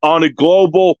happen on a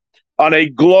global on a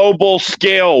global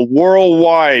scale,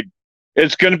 worldwide.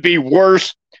 It's going to be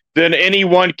worse than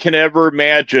anyone can ever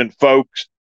imagine, folks.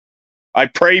 I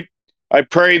pray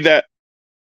that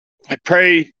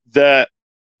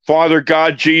Father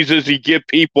God, Jesus, you give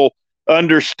people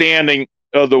understanding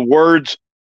of the words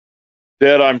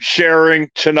that I'm sharing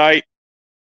tonight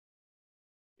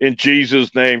in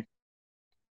Jesus' name.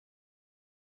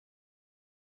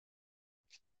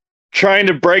 Trying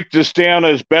to break this down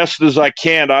as best as I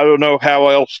can. I don't know how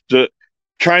else to,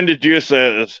 trying to do this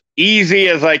as easy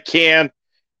as I can.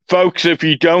 Folks, if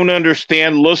you don't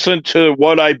understand, listen to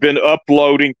what I've been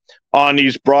uploading on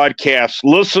these broadcasts.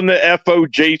 Listen to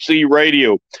FOJC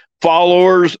Radio,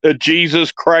 Followers of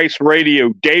Jesus Christ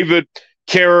Radio, David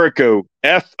Carrico,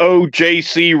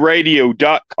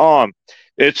 FOJCradio.com.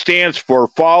 It stands for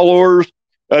Followers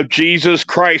of Jesus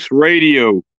Christ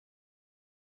Radio.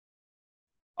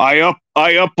 I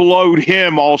upload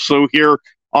him also here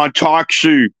on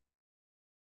TalkShoe.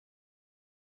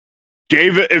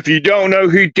 David, if you don't know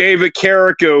who David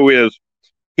Carrico is,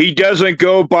 he doesn't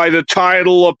go by the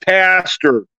title of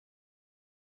pastor,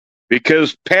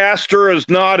 because pastor is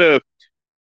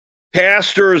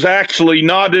actually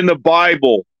not in the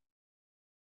Bible.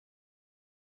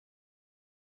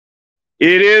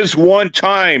 It is one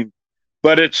time,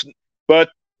 but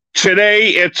today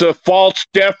it's a false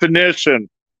definition.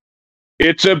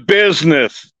 It's a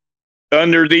business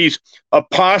under these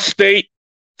apostate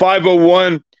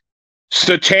 501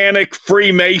 satanic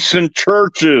Freemason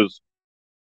churches.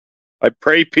 I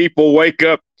pray people wake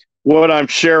up what I'm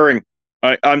sharing.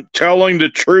 I'm telling the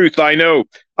truth. I know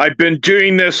I've been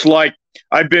doing this,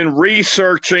 I've been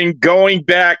researching going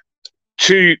back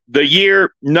to the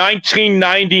year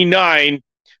 1999.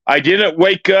 I didn't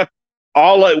wake up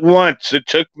all at once. It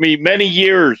took me many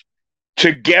years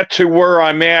to get to where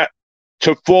I'm at,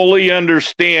 to fully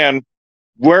understand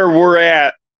where we're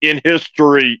at in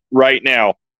history right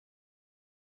now.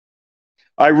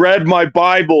 I read my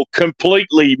Bible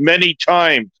completely many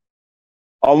times.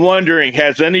 I'm wondering,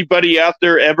 has anybody out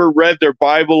there ever read their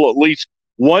Bible at least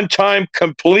one time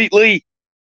completely?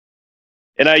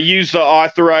 And I use the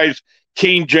Authorized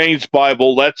King James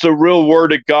Bible. That's the real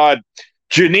Word of God.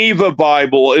 Geneva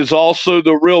Bible is also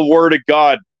the real Word of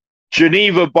God.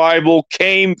 Geneva Bible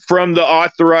came from the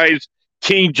Authorized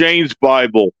King James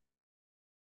Bible.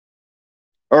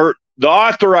 Or the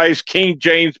Authorized King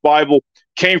James Bible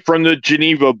came from the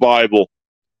Geneva Bible.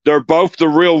 They're both the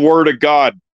real Word of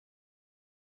God.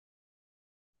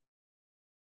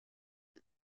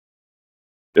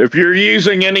 If you're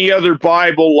using any other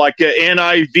Bible like an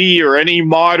NIV or any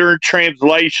modern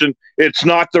translation, it's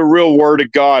not the real Word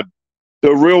of God.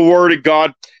 The real Word of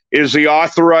God is the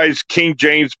Authorized King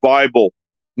James Bible.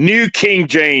 New King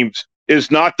James is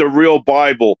not the real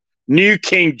Bible. New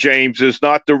King James is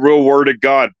not the real Word of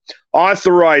God.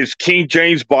 Authorized King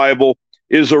James Bible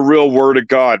is a real Word of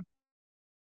God.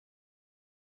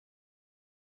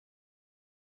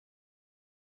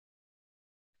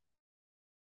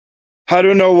 I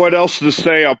don't know what else to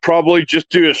say. I'll probably just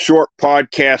do a short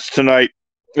podcast tonight.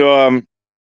 We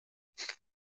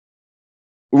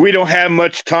don't have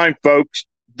much time, folks.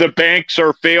 The banks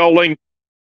are failing.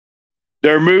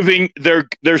 They're moving.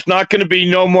 There's not going to be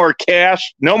no more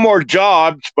cash, no more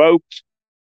jobs, folks.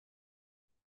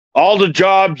 All the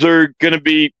jobs are going to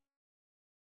be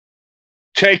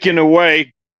taken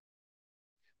away.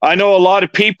 I know a lot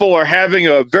of people are having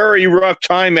a very rough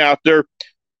time out there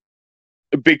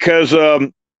because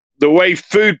the way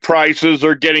food prices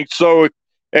are getting so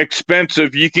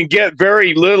expensive. You can get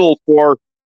very little for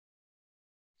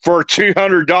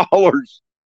 $200.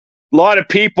 A lot of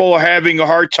people are having a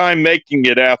hard time making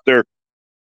it out there.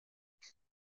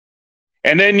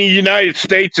 And then the United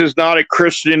States is not a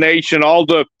Christian nation.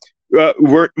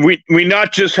 We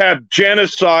not just have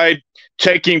genocide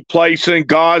taking place in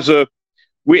Gaza.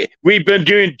 We've been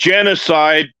doing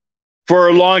genocide for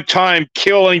a long time,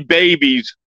 killing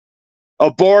babies,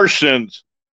 abortions,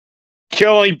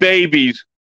 killing babies.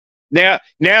 Now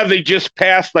they just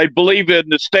passed, I believe in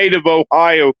the state of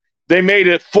Ohio, they made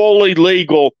it fully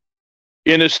legal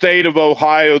in the state of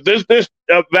Ohio. This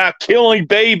about killing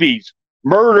babies,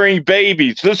 murdering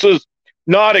babies. This is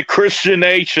not a Christian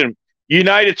nation.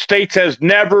 United States has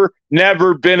never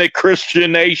been a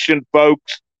Christian nation,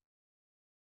 folks.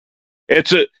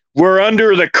 We're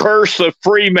under the curse of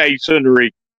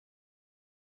Freemasonry.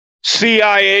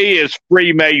 CIA is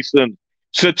Freemasons,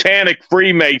 satanic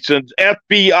Freemasons,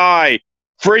 FBI,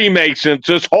 Freemasons.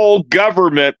 This whole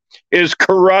government is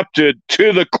corrupted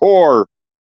to the core.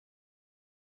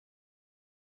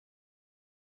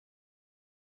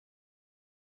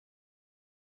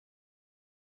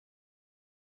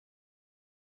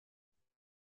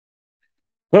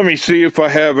 Let me see if I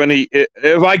have any.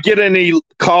 If I get any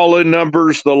call-in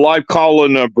numbers, the live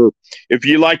call-in number. If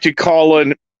you like to call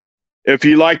in, if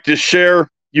you like to share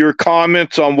your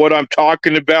comments on what I'm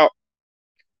talking about,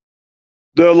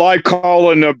 the live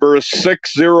call-in number is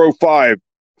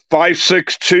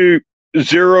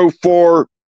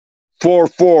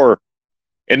 605-562-0444.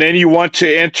 And then you want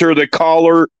to enter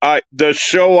the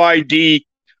show ID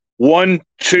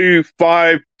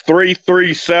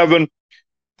 125337.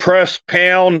 Press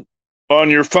pound on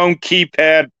your phone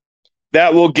keypad.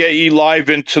 That will get you live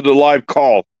into the live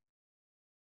call.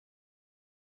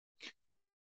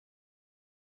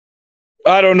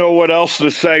 I don't know what else to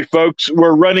say, folks.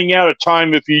 We're running out of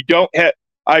time. If you don't have,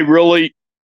 I really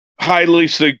highly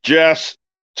suggest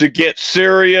to get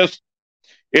serious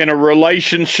in a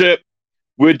relationship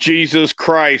with Jesus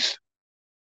Christ.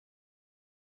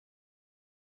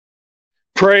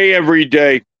 Pray every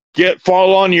day.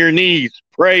 Fall on your knees.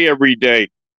 Pray every day.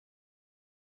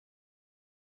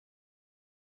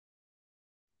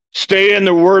 Stay in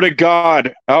the Word of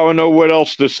God. I don't know what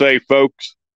else to say,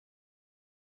 folks.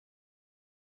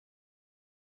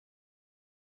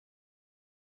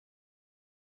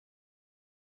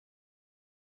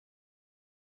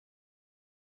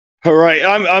 All right,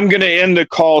 I'm going to end the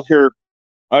call here.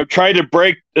 I'm trying to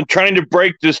break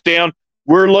this down.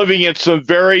 We're living in some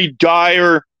very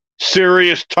dire,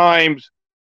 serious times.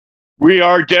 We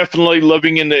are definitely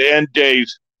living in the end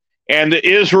days. And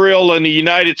Israel and the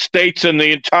United States and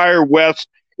the entire West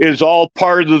is all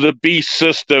part of the beast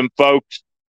system, folks.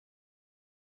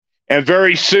 And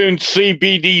very soon,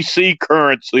 CBDC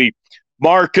currency,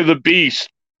 mark of the beast.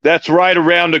 That's right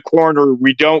around the corner.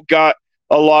 We don't got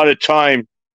a lot of time.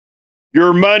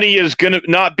 Your money is going to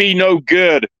not be no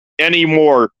good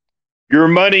anymore. Your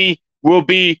money will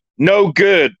be no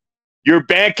good. Your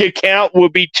bank account will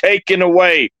be taken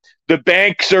away. The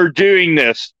banks are doing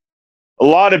this. A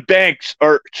lot of banks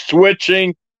are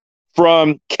switching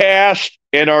from cash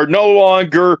and are no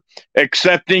longer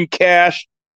accepting cash,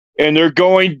 and they're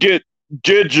going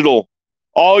digital.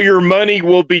 All your money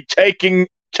will be taken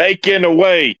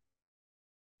away.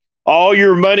 All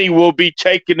your money will be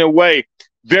taken away.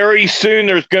 Very soon,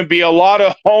 there's going to be a lot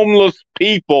of homeless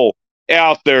people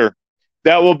out there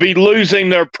that will be losing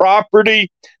their property,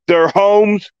 their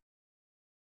homes.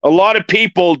 A lot of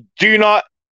people do not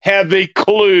have a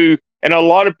clue, and a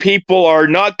lot of people are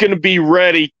not going to be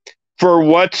ready for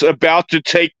what's about to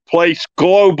take place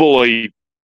globally.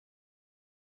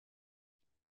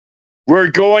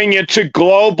 We're going into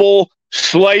global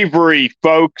slavery,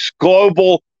 folks.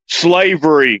 Global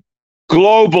slavery.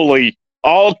 Globally.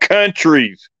 All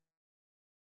countries.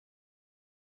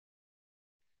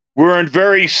 We're in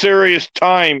very serious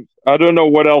times. I don't know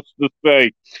what else to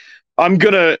say. I'm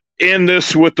going to end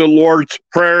this with the Lord's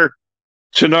Prayer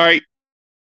tonight.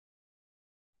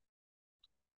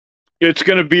 It's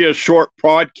going to be a short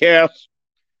podcast.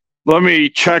 Let me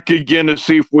check again to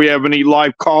see if we have any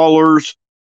live callers.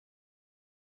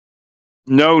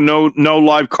 No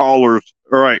live callers.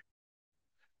 All right.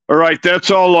 All right,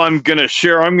 that's all I'm going to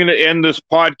share. I'm going to end this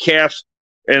podcast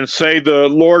and say the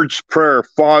Lord's Prayer.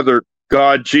 Father,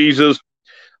 God, Jesus,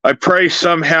 I pray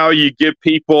somehow you give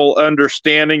people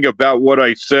understanding about what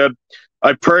I said.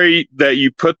 I pray that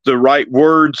you put the right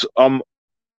words in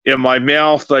my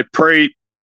mouth. I pray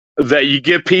that you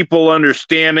give people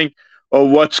understanding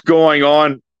of what's going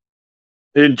on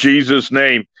in Jesus'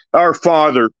 name. Our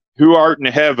Father, who art in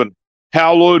heaven,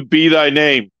 hallowed be thy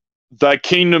name. Thy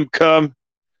kingdom come.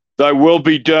 Thy will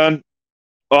be done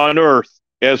on earth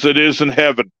as it is in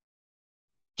heaven.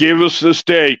 Give us this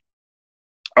day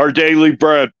our daily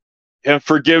bread, and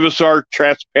forgive us our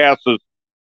trespasses,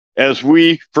 as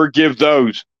we forgive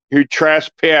those who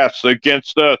trespass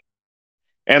against us.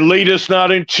 And lead us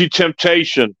not into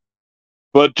temptation,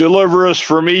 but deliver us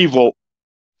from evil.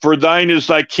 For thine is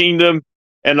thy kingdom,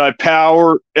 and thy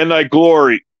power, and thy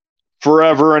glory,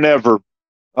 forever and ever.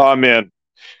 Amen.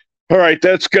 All right,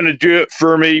 that's going to do it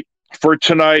for me for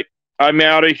tonight. I'm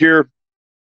out of here.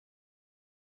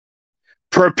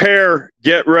 Prepare,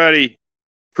 get ready.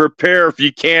 Prepare if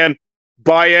you can.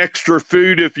 Buy extra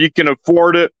food if you can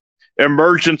afford it.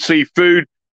 Emergency food,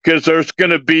 because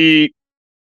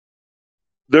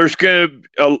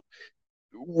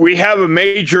we have a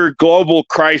major global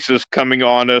crisis coming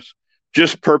on us.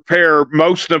 Just prepare.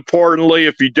 Most importantly,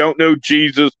 if you don't know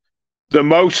Jesus, the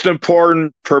most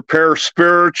important, prepare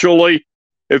spiritually.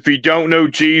 If you don't know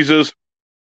Jesus,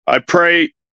 I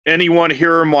pray anyone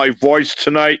hearing my voice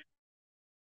tonight,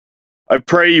 I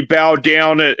pray you bow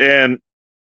down and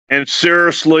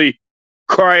seriously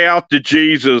cry out to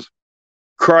Jesus.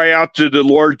 Cry out to the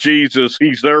Lord Jesus.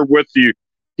 He's there with you.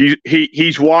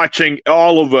 He's watching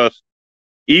all of us.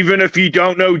 Even if you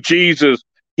don't know Jesus,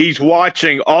 he's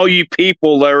watching all you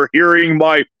people that are hearing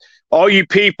my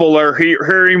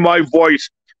voice.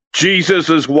 Jesus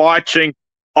is watching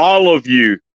all of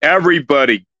you,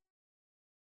 everybody.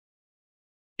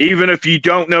 Even if you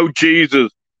don't know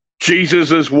Jesus,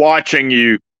 Jesus is watching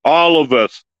you, all of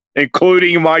us,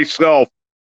 including myself.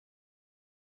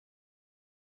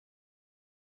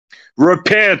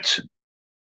 Repent.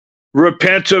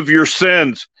 Repent of your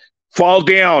sins. Fall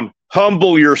down.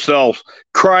 Humble yourselves.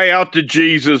 Cry out to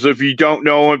Jesus if you don't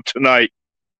know him tonight.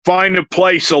 Find a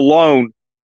place alone.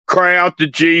 Cry out to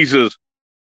Jesus.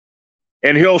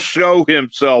 And he'll show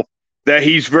himself that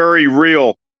he's very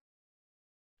real.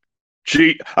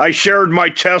 I shared my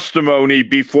testimony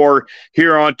before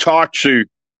here on TalkShoe.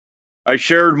 I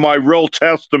shared my real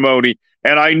testimony,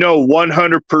 and I know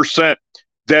 100%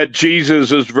 that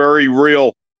Jesus is very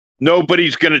real.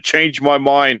 Nobody's going to change my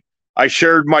mind. I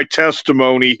shared my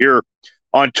testimony here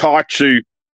on TalkShoe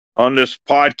on this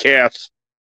podcast.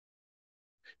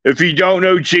 If you don't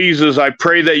know Jesus, I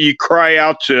pray that you cry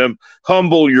out to him,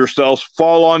 humble yourselves,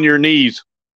 fall on your knees,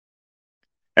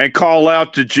 and call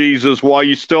out to Jesus while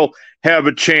you still have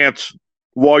a chance,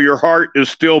 while your heart is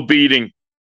still beating.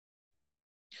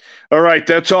 All right,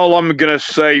 that's all I'm going to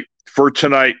say for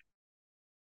tonight.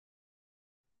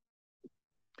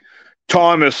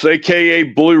 Thomas, a.k.a.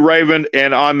 Blue Raven,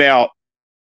 and I'm out.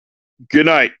 Good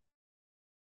night.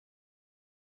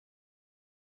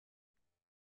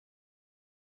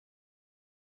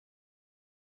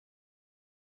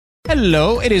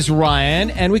 Hello, it is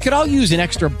Ryan, and we could all use an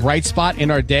extra bright spot in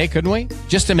our day, couldn't we?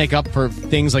 Just to make up for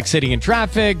things like sitting in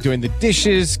traffic, doing the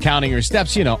dishes, counting your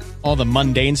steps, you know, all the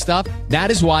mundane stuff.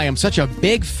 That is why I'm such a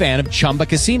big fan of Chumba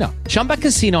Casino. Chumba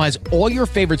Casino has all your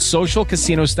favorite social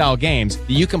casino-style games that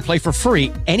you can play for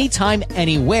free anytime,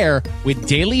 anywhere with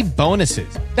daily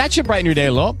bonuses. That should brighten your day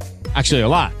a little. Actually, a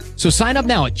lot. So sign up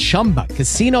now at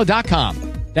ChumbaCasino.com.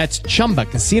 That's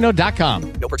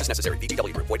ChumbaCasino.com. No purchase necessary.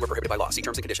 VGW Group. Void where prohibited by law. See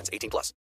terms and conditions. 18+.